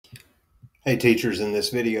Hey teachers, in this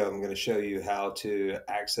video I'm going to show you how to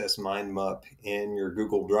access MindMup in your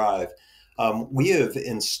Google Drive. We have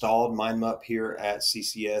installed MindMup here at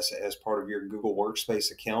CCS as part of your Google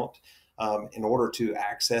Workspace account. In order to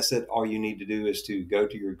access it, all you need to do is to go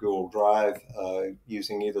to your Google Drive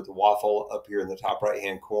using either the waffle up here in the top right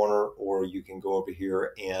hand corner, or you can go over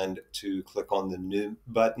here and to click on the new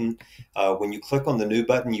button. When you click on the new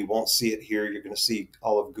button, you won't see it here. You're going to see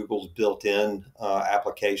all of Google's built-in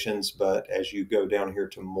applications, but as you go down here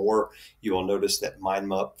to more, you will notice that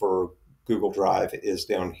MindMup for Google Drive is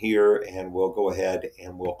down here, and we'll go ahead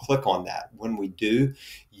and we'll click on that. When we do,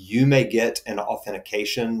 you may get an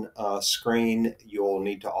authentication screen. You'll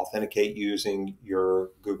need to authenticate using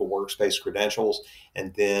your Google Workspace credentials,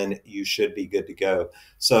 and then you should be good to go.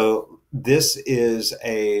 So this is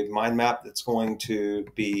a mind map that's going to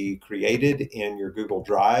be created in your Google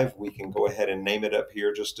Drive. We can go ahead and name it up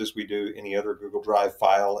here just as we do any other Google Drive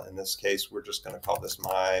file. In this case, we're just going to call this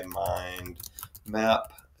my mind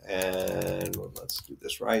map. And let's do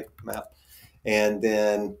this right, map. And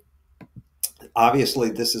then obviously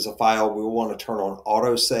this is a file we want to turn on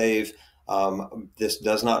autosave. This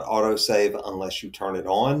does not autosave unless you turn it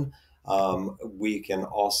on. We can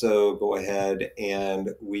also go ahead and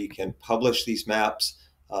we can publish these maps.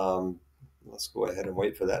 Let's go ahead and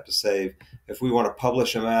wait for that to save. If we want to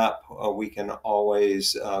publish a map, we can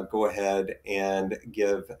always go ahead and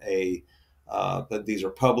give a that these are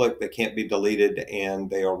public, they can't be deleted, and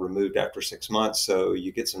they are removed after 6 months. So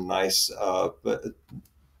you get some nice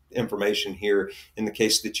information here in the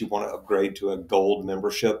case that you want to upgrade to a gold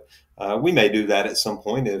membership. We may do that at some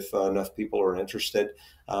point if enough people are interested.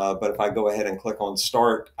 But if I go ahead and click on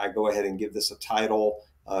start, I go ahead and give this a title,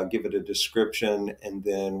 give it a description, and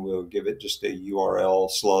then we'll give it just a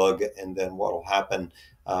URL slug. And then what will happen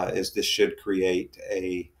is this should create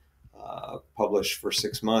a publish for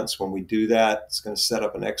 6 months. When we do that, it's going to set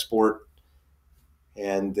up an export,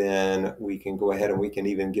 and then we can go ahead and we can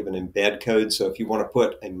even give an embed code. So if you want to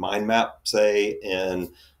put a mind map, say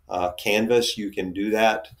in Canvas, you can do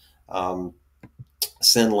that.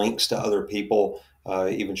 Send links to other people,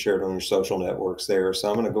 even share it on your social networks there. So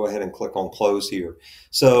I'm going to go ahead and click on close here.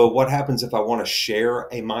 So what happens if I want to share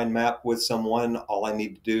a mind map with someone? All I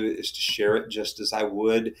need to do is to share it just as I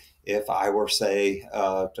would if I were, say,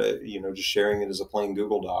 just sharing it as a plain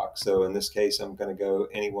Google Doc. So in this case, I'm going to go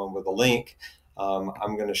anyone with a link.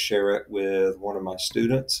 I'm going to share it with one of my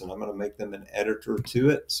students, and I'm going to make them an editor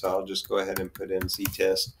to it. So I'll just go ahead and put in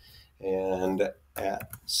ctest and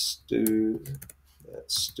at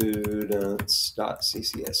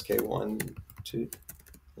students.ccsk12.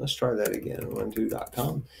 Let's try that again,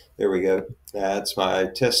 12.com. There we go. That's my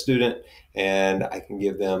test student, and I can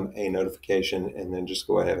give them a notification and then just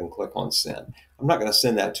go ahead and click on send. I'm not going to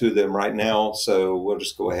send that to them right now, so we'll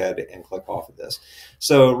just go ahead and click off of this.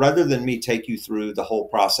 So rather than me take you through the whole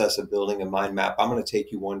process of building a mind map, I'm going to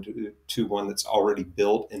take you to one that's already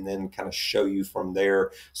built and then kind of show you from there,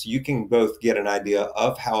 so you can both get an idea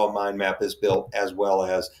of how a mind map is built as well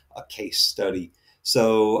as a case study.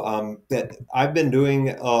 So that I've been doing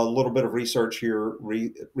a little bit of research here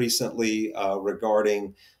recently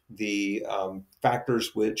regarding the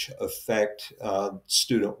factors which affect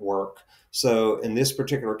student work. So in this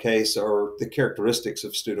particular case are the characteristics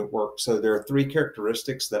of student work. So there are 3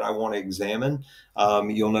 characteristics that I want to examine.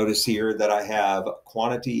 You'll notice here that I have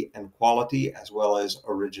quantity and quality as well as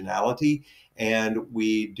originality. And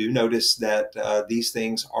we do notice that these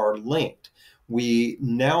things are linked. We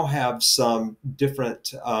now have some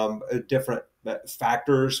different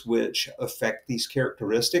factors which affect these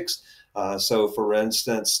characteristics. So for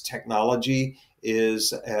instance, technology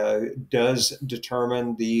does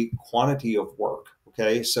determine the quantity of work.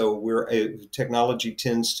 Okay, so technology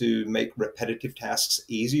tends to make repetitive tasks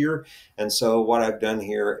easier. And so what I've done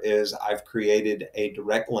here is I've created a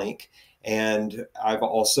direct link, and I've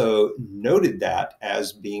also noted that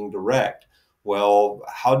as being direct. Well,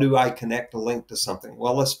 how do I connect a link to something?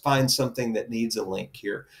 Well, let's find something that needs a link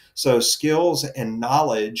here. So skills and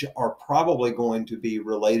knowledge are probably going to be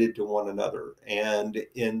related to one another. And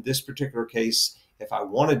in this particular case, if I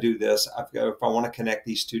want to do this, if I want to connect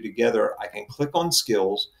these two together, I can click on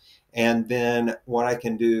skills. And then what I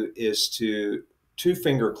can do is to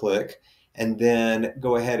two-finger click and then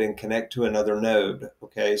go ahead and connect to another node.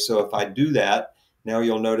 Okay, so if I do that, now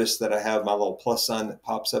you'll notice that I have my little plus sign that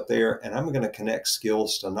pops up there, and I'm going to connect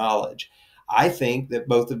skills to knowledge. I think that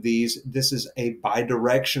both of these, this is a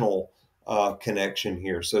bidirectional connection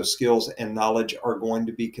here. So skills and knowledge are going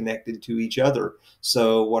to be connected to each other.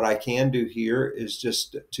 So what I can do here is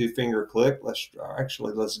just 2-finger click.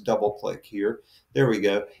 Let's double click here. There we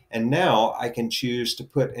go. And now I can choose to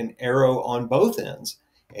put an arrow on both ends.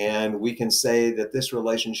 And we can say that this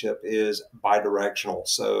relationship is bidirectional.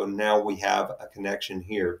 So now we have a connection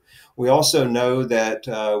here. We also know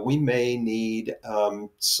that we may need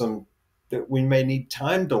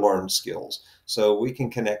time to learn skills. So we can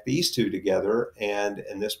connect these two together. And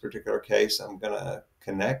in this particular case, I'm going to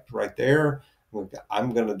connect right there.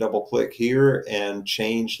 I'm going to double click here and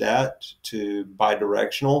change that to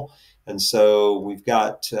bidirectional. And so we've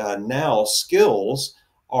got now skills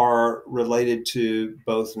are related to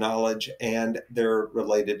both knowledge and they're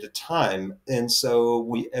related to time. And so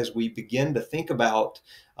as we begin to think about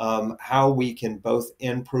how we can both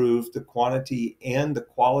improve the quantity and the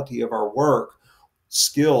quality of our work,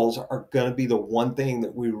 skills are going to be the one thing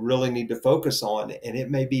that we really need to focus on. And it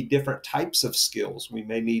may be different types of skills. We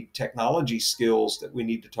may need technology skills that we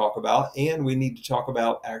need to talk about, and we need to talk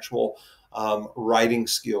about actual writing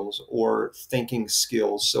skills or thinking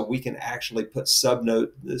skills. So we can actually put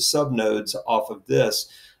subnodes off of this.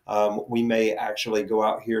 We may actually go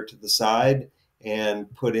out here to the side and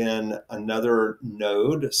put in another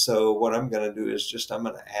node. So what I'm going to do is I'm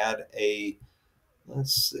going to add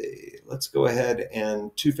let's see, let's go ahead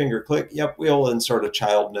and 2-finger click. Yep, we'll insert a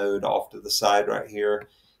child node off to the side right here.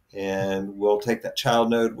 And we'll take that child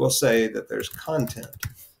node. We'll say that there's content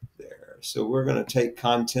there. So we're going to take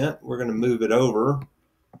content. We're going to move it over.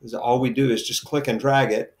 All we do is just click and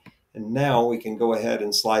drag it. And now we can go ahead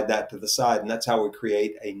and slide that to the side. And that's how we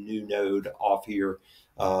create a new node off here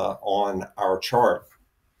on our chart.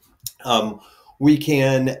 We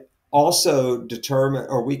can also determine,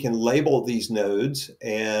 or we can label these nodes.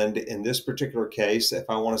 And in this particular case, if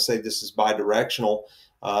I want to say this is bidirectional,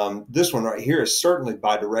 this one right here is certainly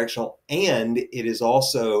bidirectional, and it is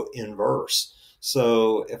also inverse.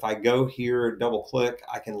 So if I go here, double click,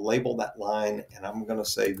 I can label that line, and I'm going to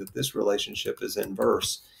say that this relationship is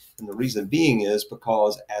inverse. And the reason being is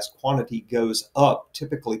because as quantity goes up,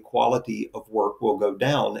 typically quality of work will go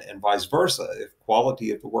down, and vice versa. If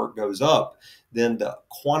quality of the work goes up, then the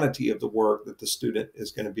quantity of the work that the student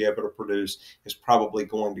is going to be able to produce is probably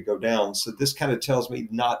going to go down. So this kind of tells me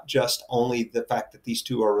not just only the fact that these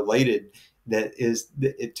two are related,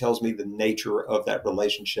 it tells me the nature of that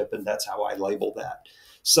relationship, and that's how I label that.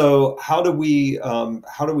 So how do we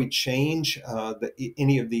change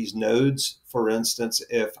any of these nodes? For instance,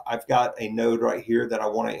 if I've got a node right here that I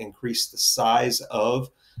want to increase the size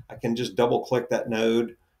of, I can just double click that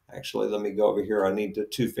node. Actually, let me go over here. I need to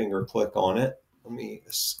 2-finger click on it. Let me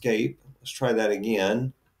escape. Let's try that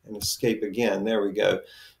again and escape again. There we go.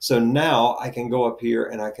 So now I can go up here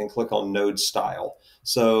and I can click on node style.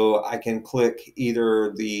 So I can click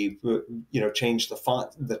either change the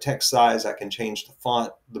font, the text size. I can change the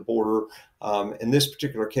font, the border. In this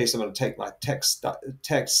particular case, I'm going to take my text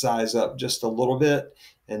size up just a little bit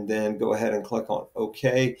and then go ahead and click on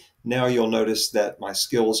OK. Now you'll notice that my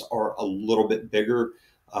skills are a little bit bigger.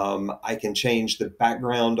 I can change the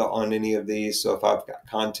background on any of these. So if I've got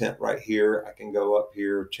content right here, I can go up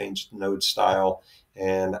here, change the node style,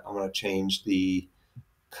 and I'm going to change the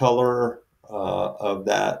color of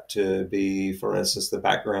that to be, for instance, the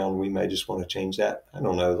background. We may just want to change that. I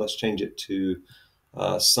don't know. Let's change it to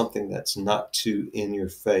something that's not too in your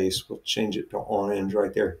face. We'll change it to orange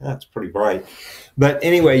right there. That's pretty bright. But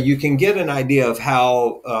anyway, you can get an idea of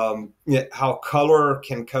how color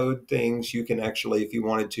can code things. You can actually, if you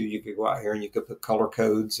wanted to, you could go out here and you could put color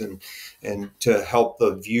codes and to help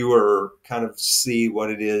the viewer kind of see what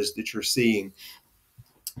it is that you're seeing.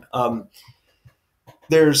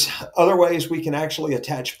 There's other ways we can actually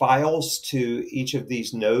attach files to each of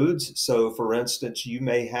these nodes. So for instance, you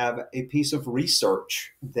may have a piece of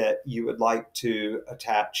research that you would like to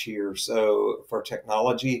attach here. So for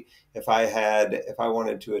technology, if I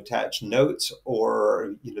wanted to attach notes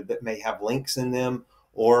or that may have links in them,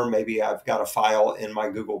 or maybe I've got a file in my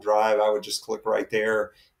Google Drive, I would just click right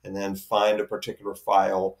there and then find a particular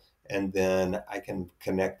file, and then I can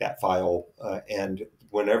connect that file and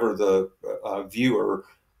whenever the viewer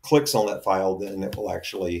clicks on that file, then it will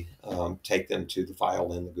actually take them to the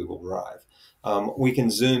file in the Google Drive. We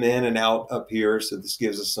can zoom in and out up here. So this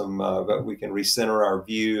gives us but we can recenter our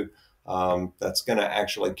view. That's going to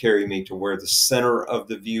actually carry me to where the center of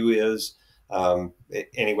the view is.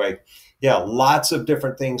 Anyway, yeah, lots of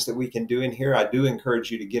different things that we can do in here. I do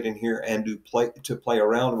encourage you to get in here and play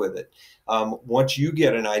around with it. Once you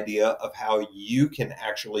get an idea of how you can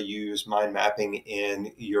actually use mind mapping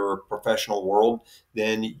in your professional world,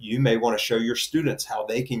 then you may want to show your students how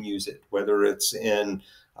they can use it, whether it's in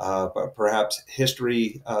perhaps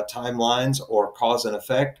history timelines or cause and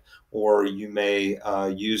effect, or you may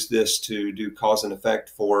use this to do cause and effect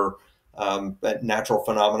for natural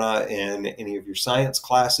phenomena in any of your science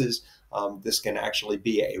classes. This can actually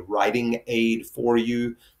be a writing aid for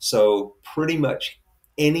you. So pretty much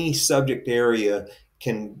any subject area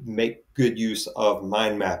can make good use of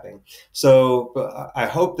mind mapping. So I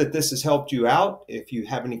hope that this has helped you out. If you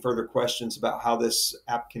have any further questions about how this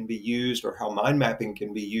app can be used or how mind mapping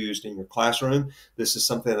can be used in your classroom, this is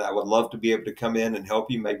something that I would love to be able to come in and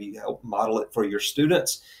help you, maybe help model it for your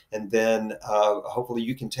students. And then hopefully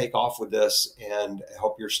you can take off with this and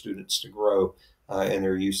help your students to grow in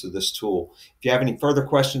their use of this tool. If you have any further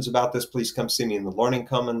questions about this, please come see me in the Learning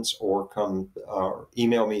Commons or come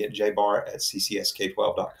email me at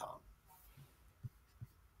jbar@ccsk12.com.